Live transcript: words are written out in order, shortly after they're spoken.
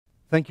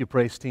Thank you,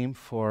 praise team,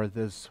 for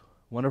this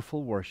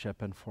wonderful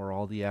worship and for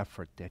all the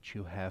effort that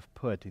you have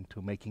put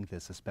into making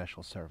this a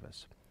special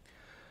service.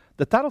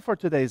 The title for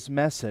today's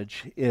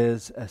message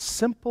is A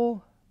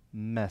Simple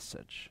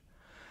Message.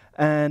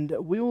 And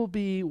we will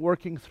be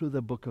working through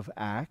the book of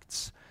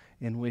Acts,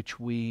 in which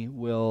we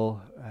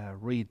will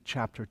read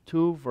chapter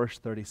 2, verse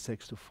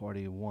 36 to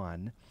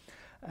 41.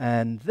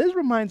 And this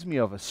reminds me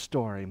of a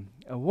story.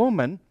 A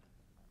woman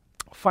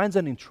finds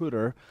an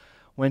intruder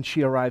when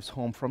she arrives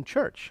home from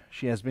church.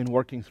 She has been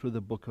working through the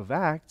book of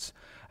Acts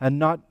and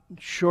not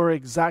sure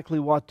exactly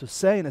what to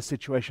say in a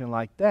situation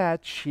like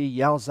that. She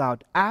yells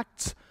out,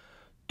 Acts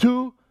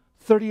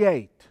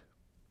 2:38,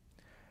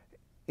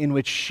 in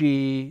which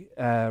she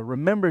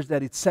remembers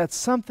that it said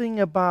something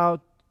about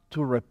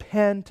to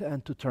repent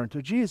and to turn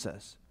to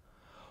Jesus.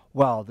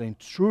 Well, the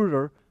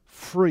intruder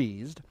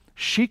freezed.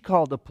 She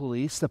called the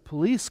police. The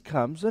police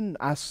comes and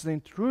asks the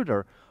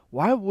intruder,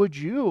 why would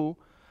you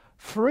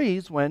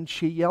freeze when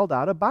she yelled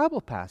out a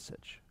Bible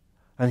passage?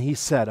 And he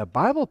said, a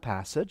Bible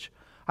passage?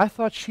 I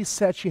thought she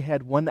said she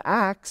had one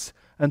Acts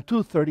and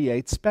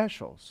 2:38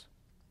 specials.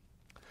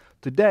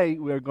 Today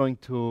we are going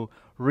to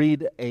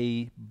read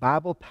a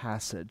Bible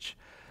passage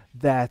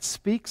that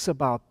speaks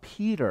about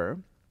Peter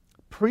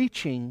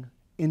preaching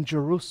in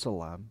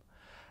Jerusalem,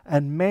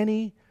 and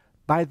many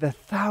by the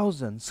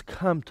thousands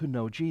come to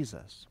know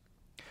Jesus.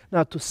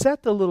 Now, to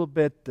set a little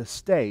bit the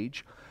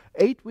stage,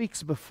 8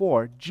 weeks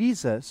before,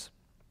 Jesus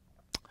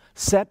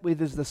sat with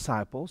his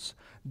disciples.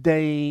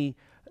 They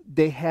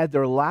had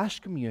their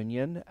last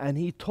communion, and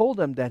he told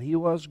them that he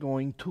was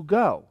going to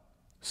go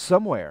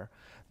somewhere.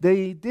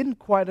 They didn't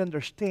quite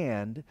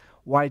understand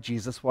why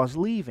Jesus was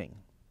leaving.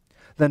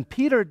 Then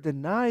Peter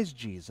denies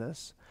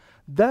Jesus.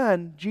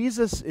 Then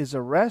Jesus is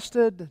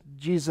arrested.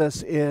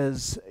 Jesus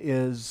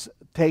is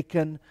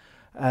taken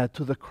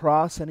to the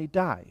cross, and he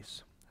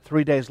dies.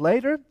 3 days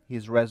later,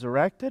 he's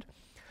resurrected.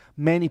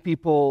 Many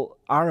people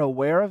are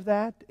aware of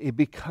that. It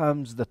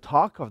becomes the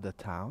talk of the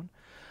town.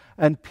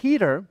 And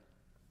Peter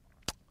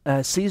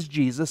sees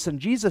Jesus, and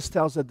Jesus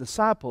tells the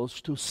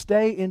disciples to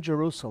stay in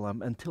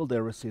Jerusalem until they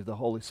receive the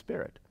Holy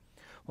Spirit.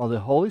 Well,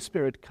 the Holy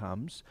Spirit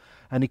comes,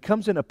 and he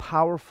comes in a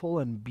powerful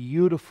and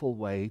beautiful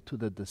way to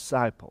the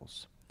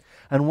disciples.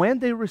 And when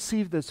they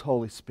receive this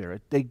Holy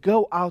Spirit, they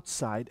go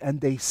outside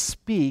and they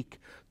speak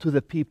to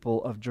the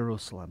people of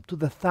Jerusalem, to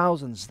the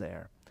thousands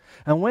there.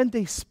 And when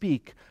they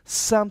speak,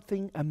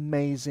 something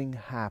amazing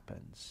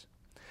happens.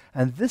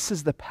 And this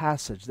is the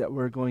passage that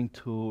we're going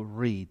to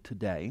read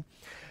today.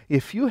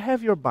 If you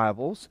have your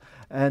Bibles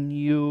and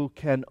you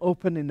can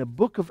open in the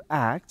book of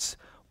Acts,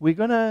 we're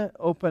going to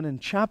open in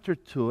chapter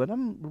 2, and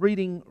I'm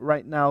reading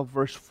right now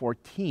verse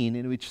 14,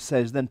 in which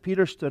says, Then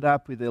Peter stood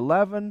up with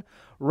 11,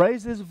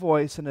 raised his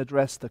voice, and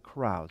addressed the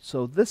crowd.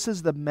 So this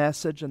is the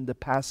message and the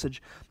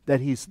passage that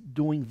he's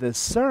doing this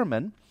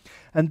sermon.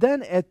 And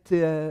then at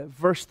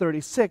verse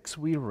 36,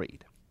 we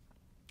read,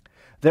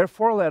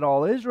 Therefore let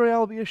all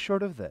Israel be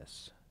assured of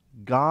this,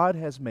 God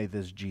has made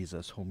this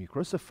Jesus, whom you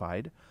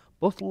crucified,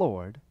 both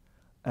Lord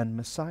and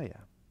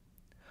Messiah.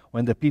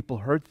 When the people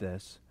heard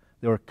this,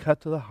 they were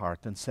cut to the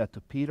heart and said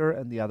to Peter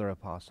and the other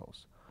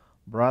apostles,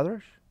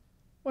 Brothers,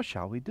 what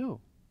shall we do?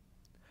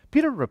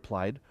 Peter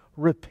replied,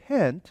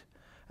 Repent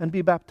and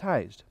be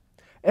baptized,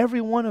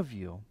 every one of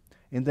you,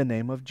 in the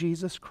name of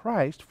Jesus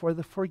Christ, for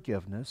the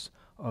forgiveness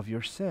of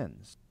your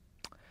sins,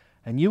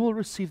 and you will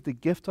receive the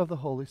gift of the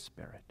Holy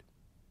Spirit.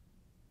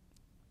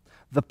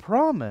 The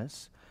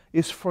promise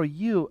is for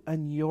you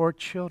and your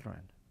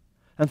children,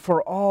 and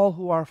for all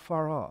who are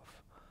far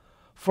off,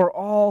 for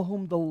all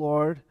whom the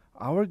Lord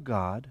our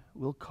God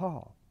will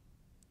call.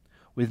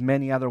 With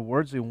many other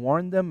words he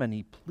warned them, and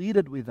he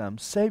pleaded with them,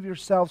 Save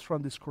yourselves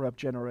from this corrupt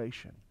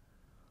generation.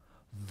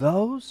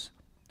 Those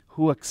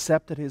who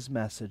accepted his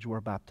message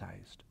were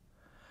baptized,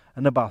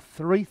 and about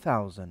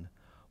 3,000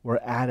 were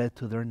added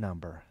to their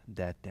number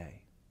that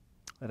day.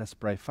 Let us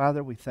pray.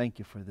 Father, we thank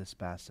you for this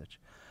passage.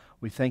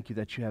 We thank you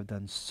that you have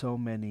done so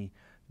many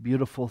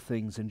beautiful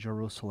things in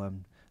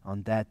Jerusalem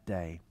on that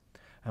day.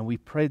 And we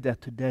pray that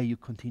today you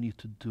continue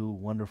to do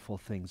wonderful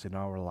things in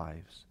our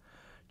lives.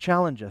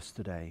 Challenge us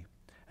today,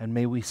 and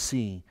may we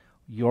see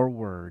your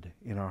word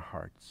in our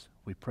hearts.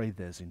 We pray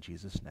this in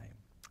Jesus' name.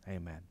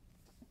 Amen.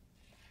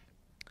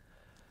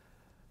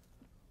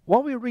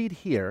 What we read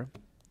here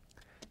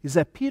is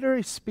that Peter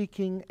is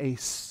speaking a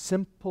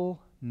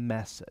simple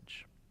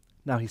message.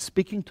 Now he's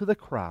speaking to the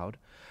crowd,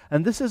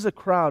 and this is a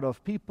crowd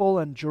of people,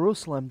 and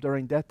Jerusalem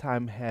during that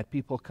time had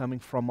people coming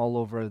from all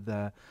over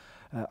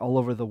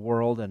the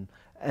world,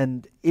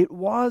 and it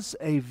was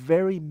a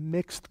very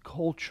mixed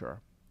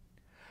culture.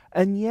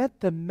 And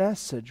yet the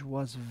message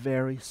was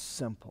very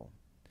simple,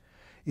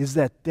 is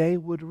that they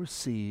would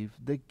receive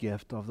the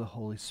gift of the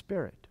Holy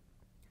Spirit.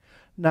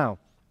 Now,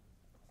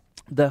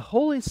 the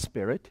Holy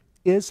Spirit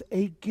is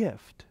a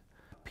gift.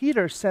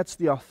 Peter sets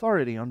the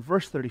authority on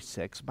verse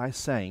 36 by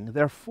saying,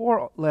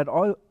 Therefore let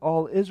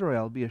all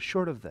Israel be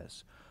assured of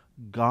this,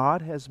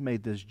 God has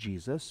made this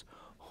Jesus,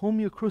 whom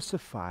you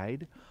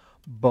crucified,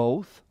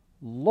 both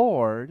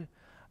Lord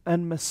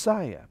and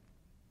Messiah.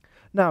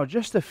 Now,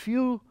 just a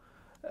few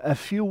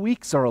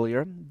weeks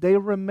earlier, they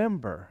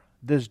remember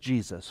this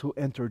Jesus who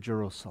entered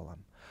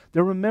Jerusalem.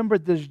 They remember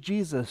this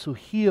Jesus who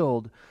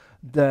healed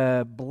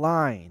the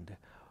blind,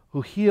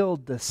 who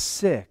healed the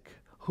sick,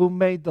 who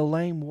made the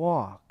lame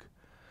walk.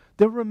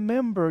 They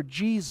remember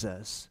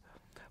Jesus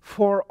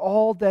for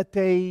all that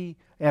they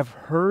have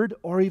heard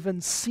or even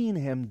seen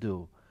him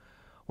do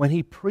when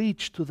he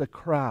preached to the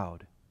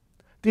crowd.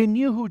 They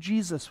knew who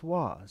Jesus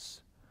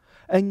was.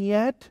 And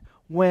yet,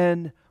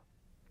 when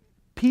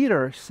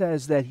Peter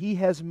says that he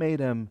has made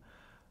him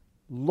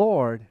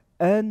Lord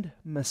and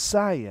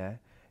Messiah,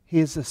 he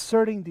is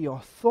asserting the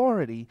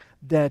authority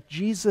that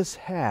Jesus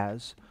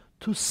has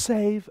to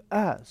save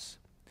us.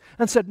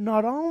 And said,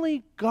 not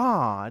only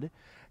God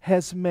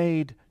has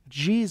made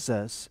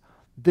Jesus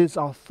this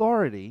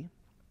authority,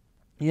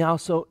 he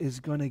also is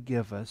going to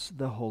give us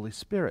the Holy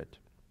Spirit.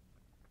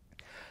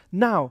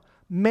 Now,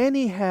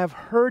 many have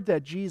heard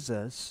that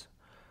Jesus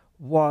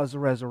was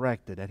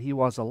resurrected, that he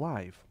was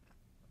alive.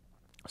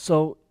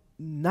 So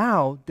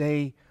now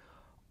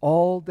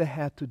all they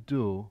had to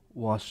do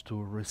was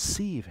to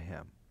receive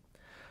him.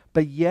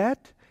 But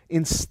yet,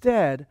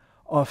 instead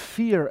of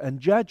fear and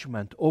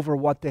judgment over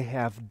what they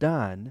have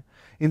done,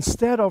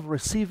 instead of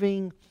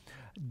receiving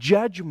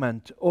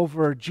judgment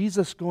over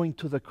Jesus going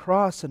to the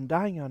cross and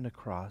dying on the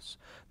cross,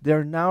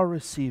 they're now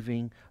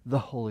receiving the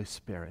Holy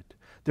Spirit.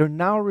 They're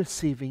now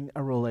receiving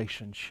a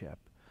relationship.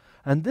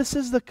 And this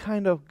is the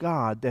kind of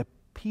God that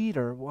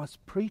Peter was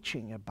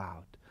preaching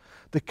about.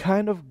 The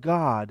kind of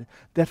God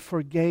that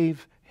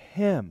forgave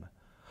him.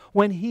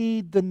 When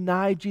he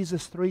denied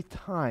Jesus 3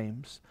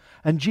 times,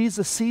 and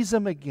Jesus sees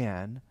him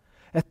again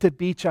at the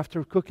beach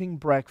after cooking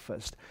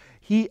breakfast,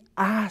 he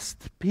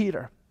asked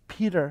Peter,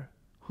 Peter,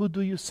 who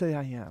do you say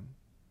I am?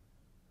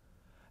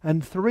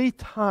 And 3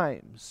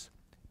 times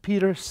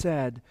Peter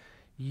said,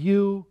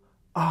 you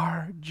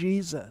are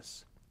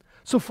Jesus.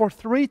 So for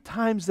 3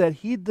 times that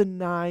he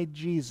denied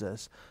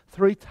Jesus,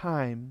 3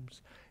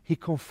 times he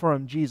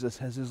confirmed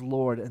Jesus as his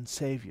Lord and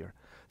Savior.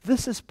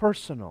 This is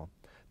personal.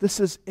 This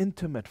is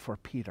intimate for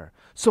Peter.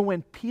 So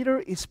when Peter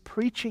is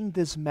preaching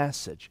this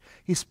message,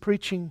 he's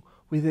preaching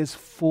with his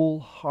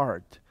full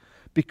heart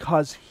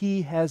because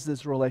he has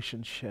this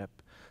relationship,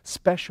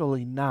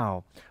 especially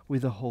now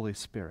with the Holy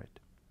Spirit.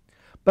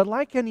 But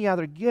like any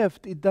other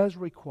gift, it does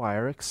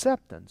require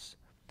acceptance.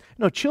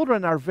 You know,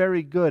 children are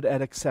very good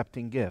at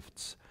accepting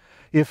gifts.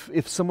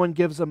 If someone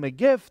gives them a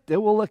gift, they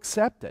will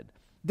accept it.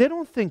 They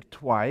don't think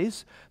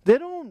twice. They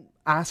don't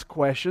ask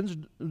questions,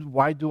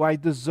 why do I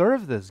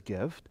deserve this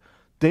gift?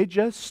 They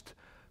just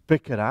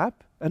pick it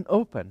up and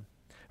open.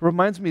 It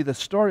reminds me of the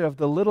story of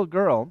the little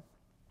girl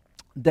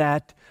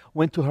that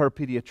went to her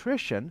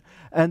pediatrician,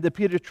 and the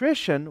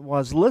pediatrician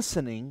was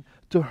listening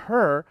to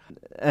her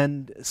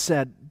and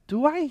said,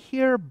 do I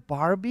hear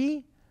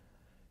Barbie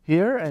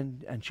here?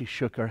 And she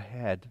shook her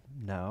head,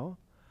 no.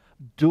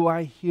 Do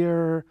I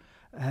hear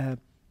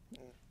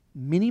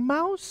Minnie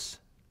Mouse?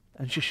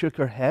 And she shook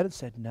her head and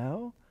said,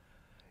 no.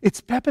 It's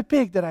Peppa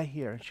Pig that I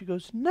hear. And she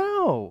goes,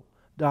 no,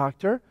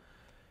 doctor.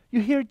 You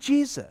hear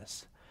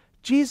Jesus.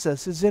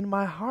 Jesus is in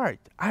my heart.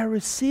 I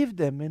received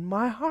him in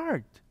my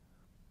heart.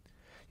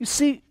 You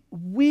see,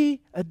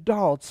 we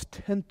adults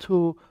tend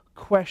to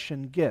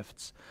question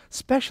gifts,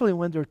 especially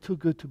when they're too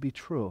good to be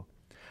true.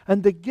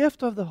 And the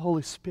gift of the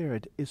Holy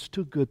Spirit is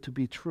too good to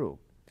be true.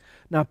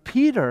 Now,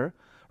 Peter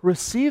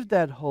received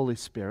that Holy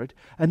Spirit,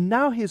 and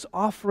now he's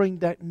offering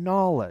that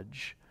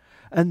knowledge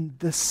and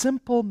the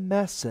simple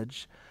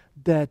message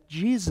that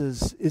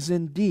Jesus is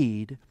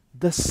indeed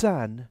the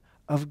Son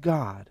of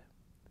God.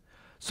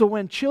 So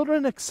when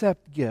children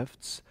accept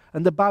gifts,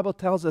 and the Bible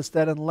tells us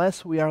that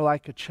unless we are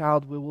like a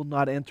child, we will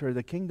not enter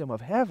the kingdom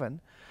of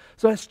heaven.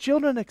 So as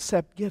children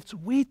accept gifts,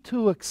 we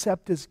too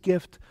accept this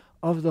gift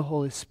of the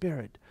Holy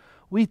Spirit.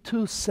 We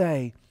too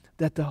say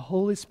that the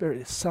Holy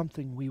Spirit is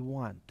something we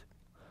want.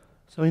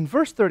 So in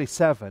verse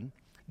 37,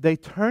 they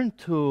turned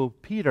to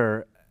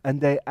Peter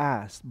and they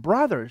asked,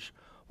 brothers,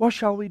 what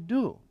shall we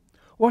do?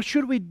 What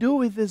should we do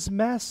with this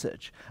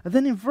message? And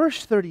then in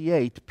verse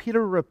 38,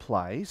 Peter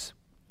replies,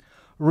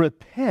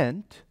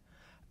 repent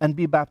and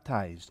be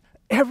baptized,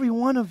 every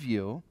one of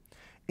you,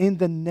 in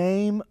the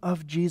name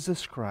of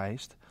Jesus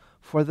Christ,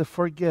 for the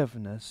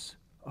forgiveness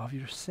of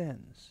your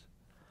sins.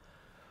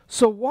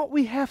 So what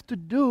we have to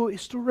do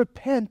is to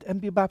repent and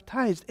be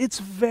baptized. It's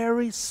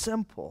very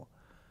simple.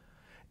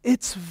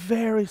 It's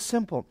very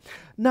simple.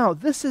 Now,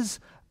 this is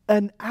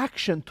an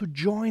action to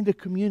join the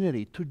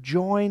community, to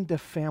join the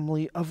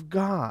family of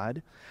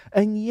God,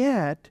 and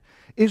yet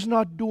is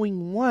not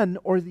doing one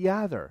or the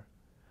other.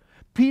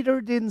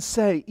 Peter didn't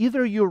say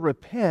either you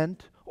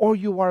repent or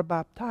you are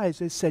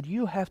baptized. He said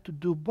you have to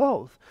do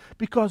both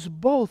because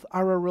both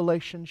are a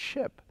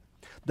relationship.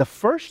 The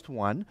first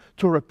one,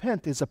 to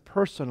repent, is a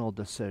personal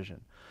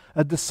decision.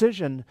 A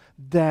decision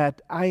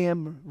that I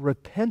am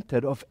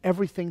repented of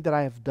everything that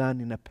I have done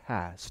in the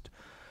past.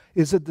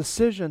 Is a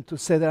decision to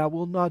say that I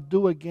will not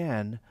do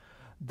again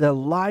the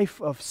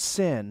life of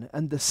sin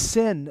and the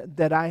sin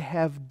that I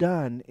have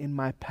done in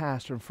my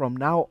past, and from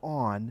now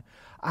on,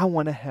 I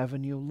want to have a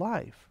new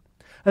life.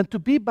 And to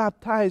be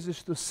baptized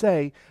is to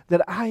say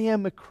that I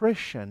am a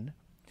Christian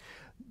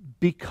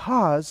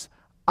because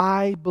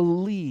I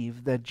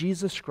believe that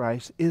Jesus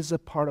Christ is a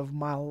part of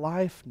my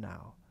life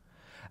now.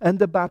 And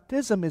the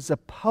baptism is a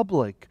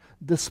public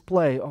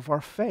display of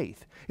our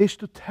faith. It's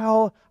to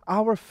tell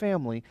our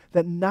family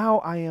that now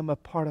I am a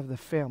part of the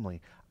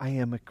family. I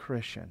am a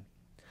Christian.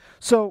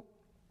 So,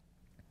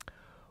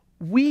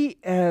 we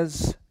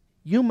as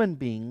human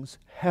beings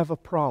have a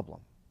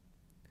problem.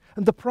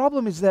 And the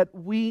problem is that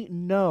we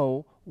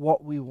know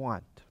what we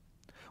want.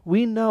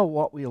 We know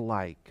what we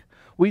like.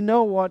 We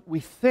know what we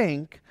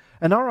think,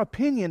 and our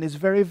opinion is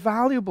very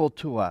valuable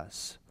to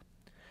us.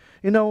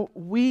 You know,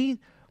 we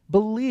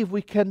believe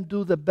we can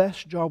do the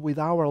best job with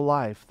our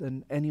life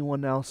than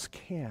anyone else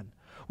can.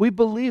 We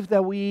believe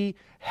that we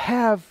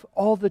have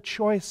all the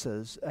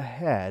choices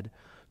ahead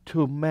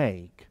to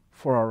make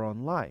for our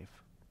own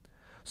life.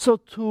 So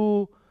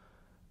to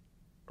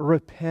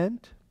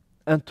repent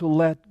and to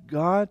let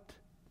God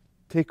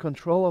take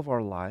control of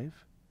our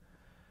life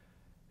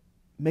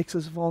makes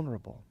us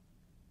vulnerable.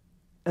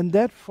 And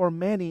that for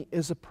many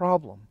is a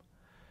problem,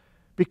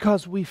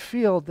 because we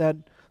feel that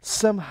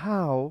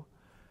somehow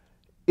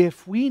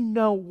if we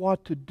know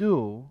what to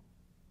do,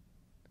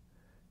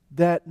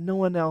 that no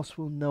one else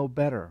will know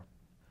better.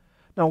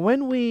 Now,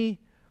 when we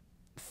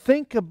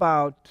think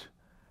about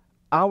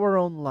our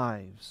own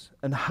lives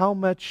and how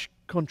much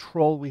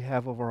control we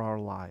have over our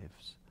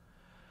lives,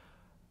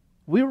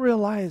 we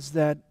realize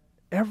that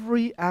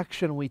every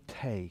action we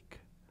take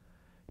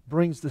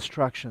brings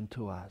destruction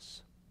to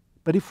us.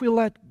 But if we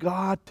let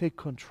God take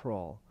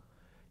control,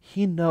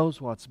 He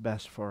knows what's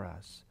best for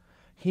us.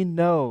 He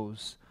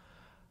knows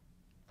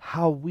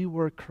how we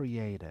were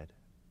created,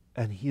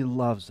 and He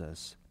loves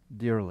us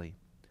dearly.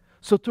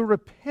 So to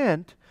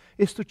repent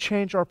is to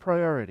change our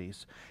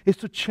priorities, is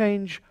to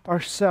change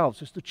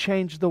ourselves, is to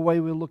change the way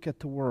we look at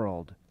the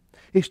world,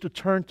 is to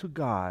turn to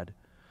God,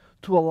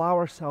 to allow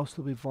ourselves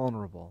to be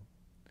vulnerable,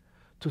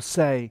 to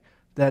say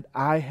that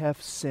I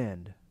have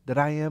sinned, that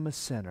I am a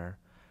sinner,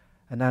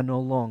 and I no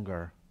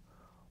longer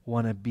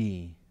want to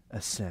be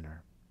a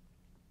sinner.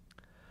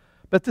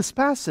 But this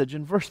passage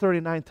in verse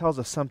 39 tells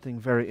us something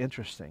very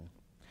interesting.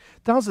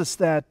 It tells us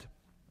that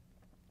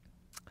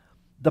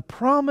the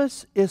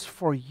promise is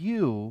for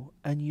you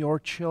and your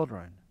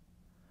children,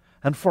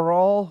 and for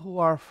all who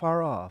are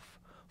far off,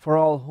 for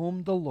all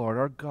whom the Lord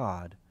our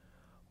God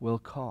will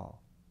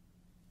call.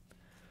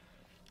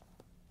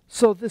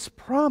 So this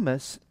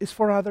promise is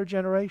for other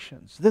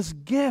generations. This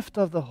gift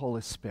of the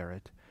Holy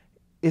Spirit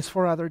is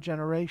for other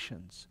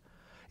generations.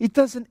 It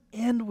doesn't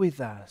end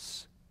with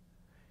us.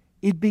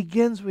 It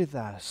begins with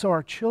us, so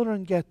our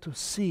children get to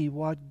see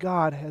what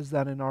God has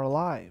done in our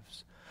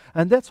lives.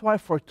 And that's why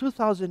for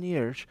 2,000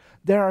 years,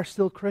 there are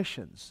still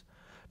Christians,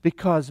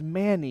 because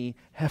many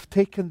have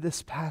taken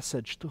this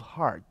passage to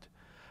heart,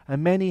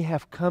 and many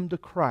have come to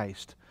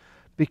Christ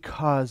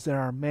because there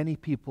are many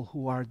people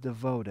who are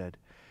devoted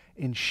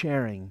in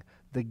sharing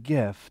the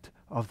gift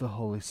of the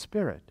Holy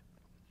Spirit.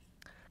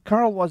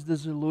 Carl was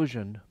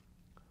disillusioned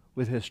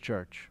with his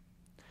church.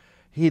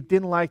 He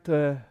didn't like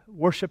to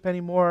worship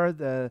anymore.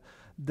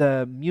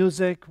 The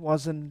music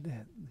wasn't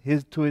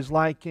to his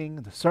liking.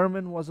 The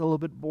sermon was a little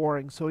bit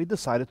boring, so he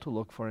decided to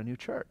look for a new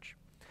church.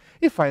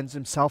 He finds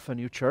himself a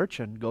new church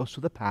and goes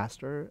to the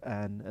pastor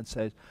and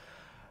says,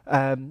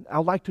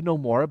 I'd like to know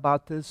more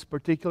about this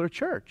particular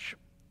church.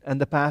 And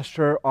the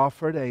pastor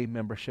offered a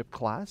membership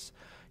class.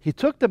 He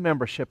took the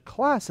membership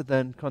class and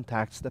then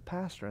contacts the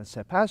pastor and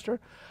said, Pastor,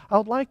 I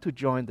would like to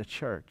join the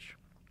church.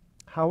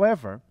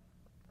 However,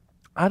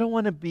 I don't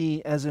want to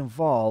be as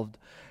involved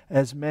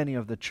as many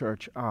of the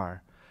church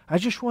are. I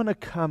just want to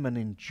come and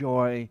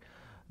enjoy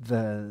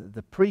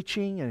the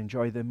preaching and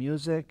enjoy the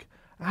music.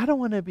 I don't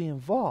want to be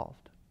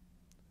involved.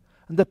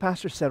 And the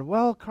pastor said,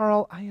 well,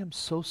 Carl, I am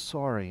so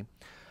sorry,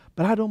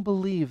 but I don't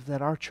believe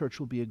that our church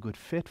will be a good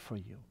fit for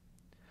you.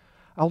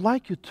 I'd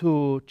like you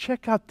to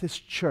check out this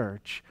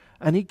church.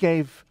 And he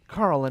gave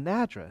Carl an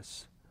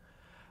address.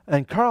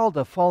 And Carl,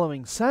 the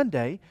following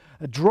Sunday,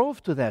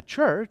 drove to that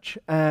church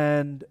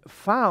and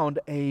found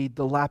a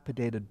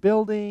dilapidated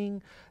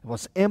building. It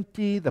was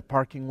empty. The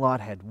parking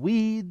lot had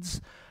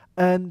weeds.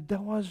 And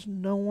there was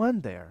no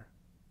one there.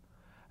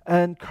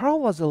 And Carl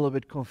was a little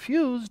bit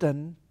confused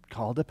and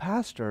called the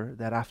pastor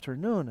that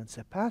afternoon and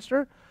said,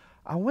 Pastor,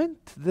 I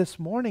went this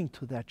morning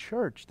to that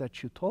church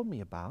that you told me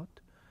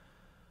about,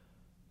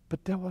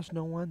 but there was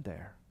no one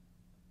there.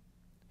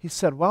 He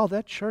said, well,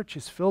 that church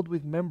is filled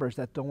with members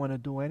that don't want to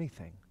do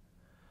anything.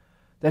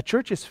 That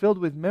church is filled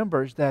with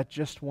members that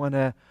just want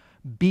to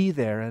be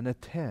there and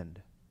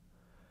attend.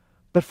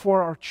 But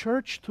for our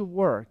church to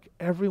work,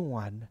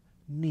 everyone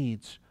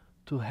needs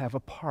to have a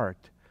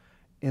part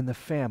in the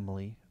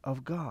family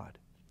of God.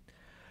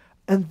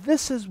 And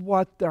this is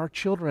what our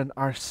children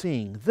are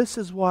seeing. This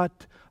is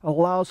what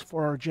allows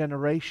for our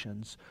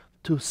generations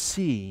to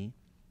see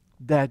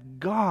that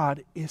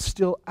God is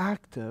still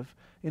active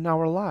in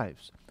our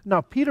lives.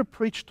 Now, Peter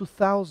preached to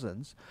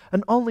thousands,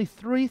 and only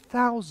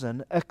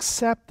 3,000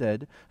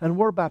 accepted and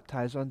were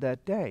baptized on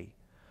that day.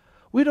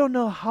 We don't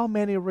know how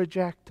many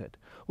rejected.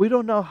 We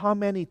don't know how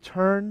many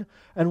turned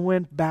and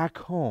went back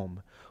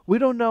home. We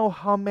don't know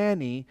how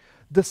many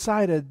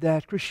decided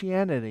that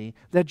Christianity,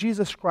 that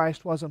Jesus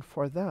Christ wasn't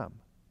for them.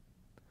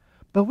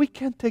 But we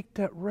can't take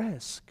that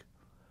risk.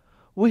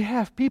 We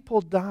have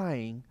people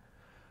dying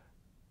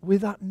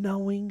without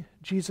knowing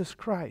Jesus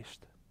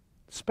Christ,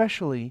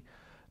 especially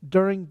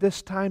during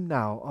this time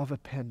now of a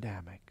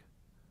pandemic.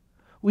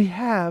 We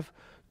have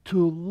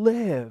to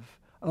live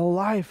a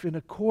life in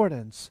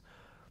accordance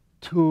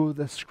to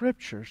the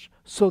Scriptures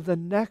so the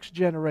next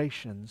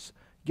generations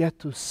get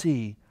to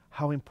see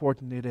how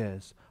important it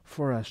is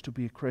for us to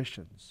be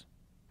Christians.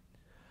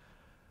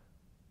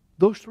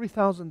 Those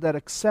 3,000 that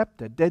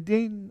accepted, they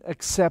didn't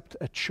accept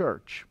a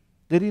church.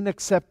 They didn't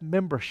accept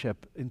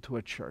membership into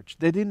a church.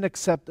 They didn't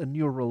accept a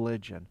new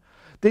religion.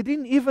 They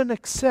didn't even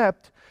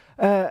accept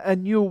a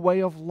new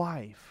way of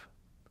life.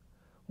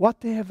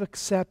 What they have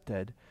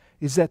accepted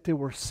is that they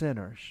were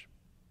sinners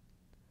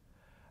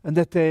and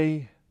that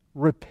they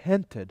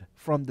repented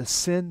from the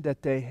sin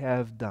that they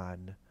have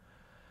done,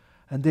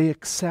 and they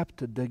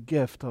accepted the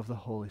gift of the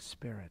Holy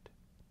Spirit.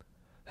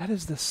 That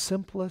is the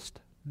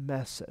simplest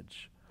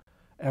message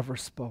ever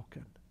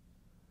spoken.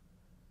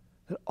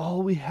 That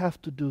all we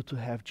have to do to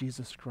have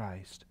Jesus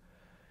Christ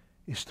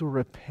is to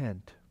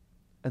repent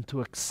and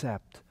to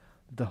accept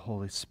the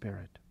Holy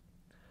Spirit.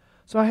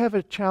 So I have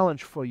a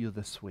challenge for you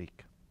this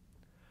week.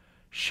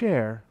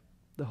 Share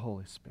the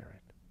Holy Spirit.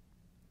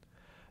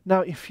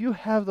 Now, if you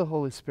have the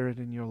Holy Spirit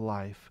in your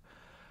life,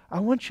 I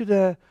want you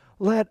to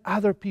let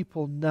other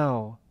people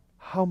know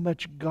how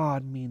much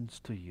God means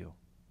to you.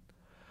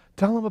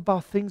 Tell them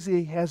about things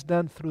He has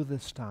done through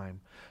this time.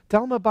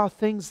 Tell them about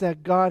things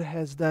that God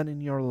has done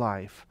in your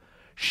life.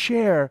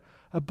 Share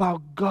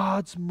about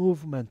God's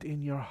movement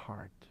in your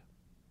heart.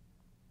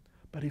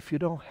 But if you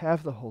don't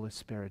have the Holy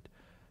Spirit,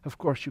 of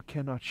course you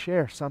cannot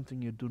share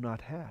something you do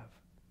not have.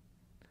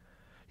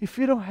 If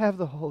you don't have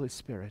the Holy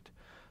Spirit,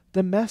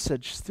 the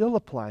message still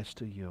applies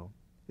to you.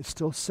 It's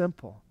still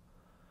simple.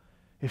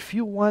 If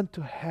you want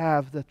to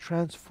have the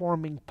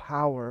transforming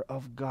power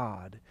of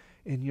God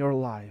in your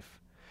life,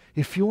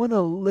 if you want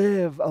to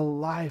live a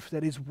life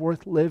that is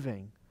worth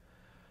living,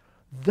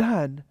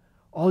 then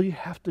all you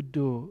have to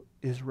do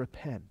is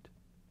repent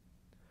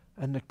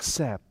and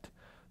accept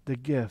the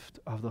gift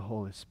of the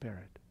Holy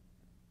Spirit.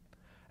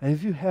 And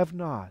if you have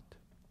not,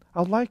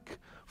 I'd like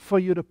for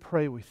you to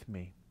pray with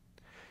me.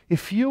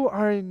 If you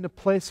are in a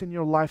place in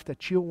your life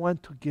that you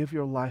want to give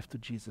your life to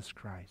Jesus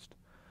Christ,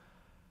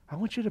 I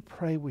want you to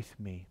pray with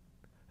me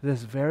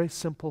this very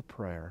simple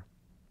prayer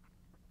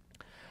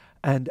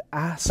and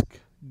ask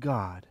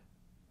God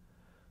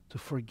to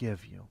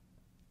forgive you.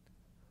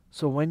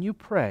 So when you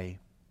pray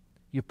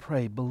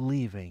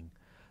believing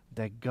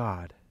that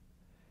God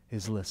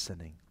is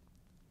listening.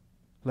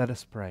 Let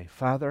us pray.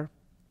 Father,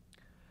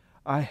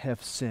 I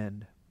have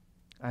sinned.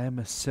 I am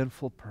a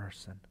sinful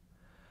person.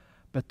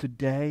 But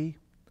today,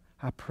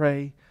 I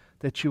pray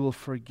that you will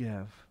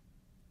forgive.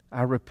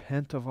 I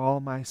repent of all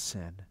my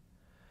sin.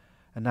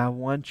 And I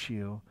want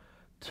you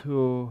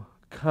to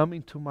come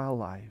into my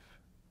life,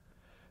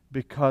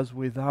 because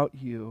without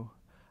you,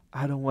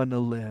 I don't want to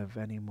live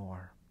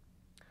anymore.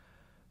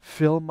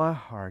 Fill my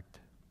heart,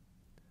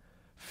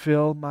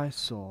 fill my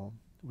soul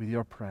with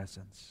your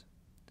presence,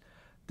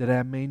 that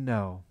I may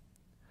know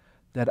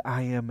that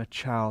I am a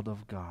child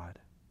of God.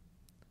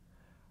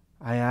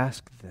 I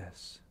ask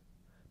this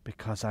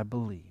because I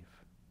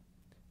believe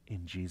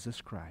in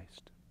Jesus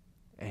Christ.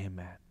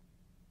 Amen.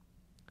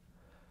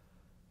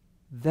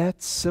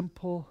 That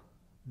simple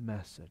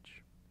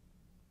message,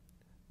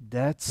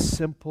 that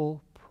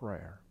simple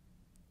prayer,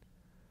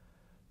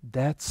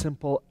 that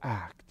simple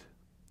act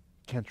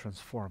can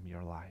transform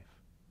your life.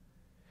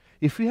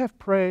 If you have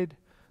prayed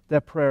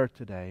that prayer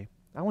today,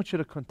 I want you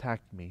to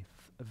contact me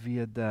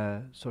via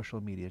the social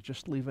media.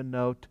 Just leave a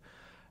note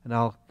and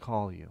I'll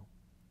call you.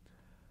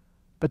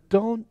 But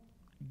don't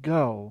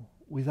go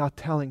without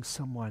telling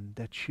someone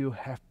that you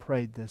have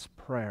prayed this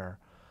prayer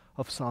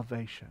of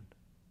salvation,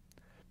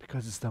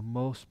 because it's the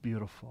most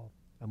beautiful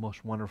and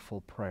most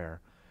wonderful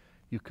prayer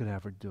you could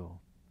ever do,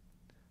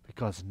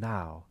 because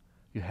now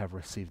you have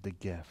received the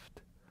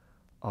gift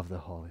of the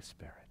Holy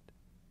Spirit.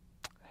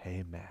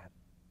 Amen.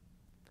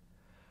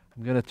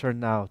 I'm going to turn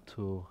now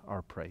to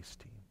our praise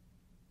team.